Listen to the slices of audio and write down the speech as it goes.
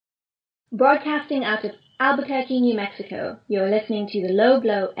Broadcasting out of Albuquerque, New Mexico, you're listening to the Low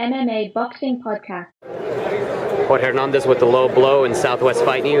Blow MMA Boxing Podcast. Jorge Hernandez with the Low Blow in Southwest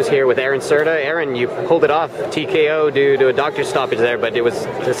Fight News here with Aaron Cerda. Aaron, you pulled it off, TKO due to a doctor's stoppage there, but it was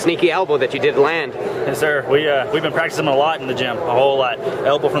a sneaky elbow that you did land. Yes, sir. We've been practicing a lot in the gym, a whole lot.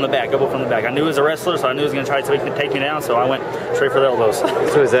 Elbow from the back, elbow from the back. I knew he was a wrestler, so I knew he was going to try to take me down, so I went straight for the elbows.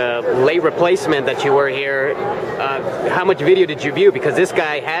 This was a late replacement that you were here. How much video did you view? Because this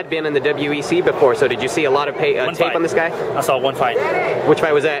guy had been in the WEC before, so did you see a lot of tape on this guy? I saw one fight. Which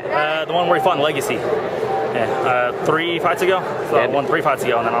fight was that? The one where he fought in Legacy. Yeah, 3 fights ago. So I won 3 fights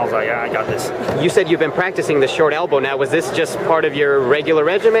ago, and then I was like, yeah, I got this. You said you've been practicing the short elbow. Now, was this just part of your regular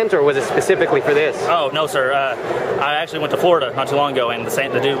regiment, or was it specifically for this? Oh, no, sir. I actually went to Florida not too long ago, and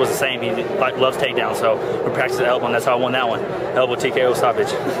the dude was the same. He loves takedown, so we practiced the elbow, and that's how I won that one. Elbow TKO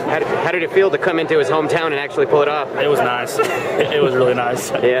stoppage. How did it feel to come into his hometown and actually pull it off? It was nice. It was really nice.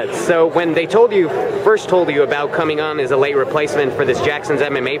 Yeah. So when they first told you about coming on as a late replacement for this Jackson's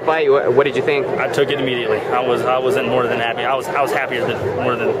MMA fight, what did you think? I took it immediately. I wasn't more than happy. I was happier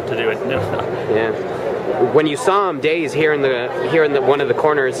more than to do it. Yeah. When you saw him days here in the one of the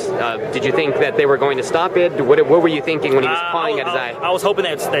corners, did you think that they were going to stop it? What were you thinking when he was pawing at his eye? I was hoping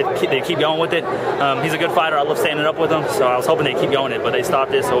they'd keep going with it. He's a good fighter. I love standing up with him, so I was hoping they'd keep going it, but they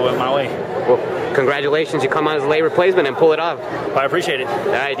stopped it, so it went my way. Well, congratulations. You come on as a late replacement and pull it off. I appreciate it. All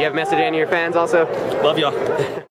right. Do you have a message to any of your fans also? Love y'all.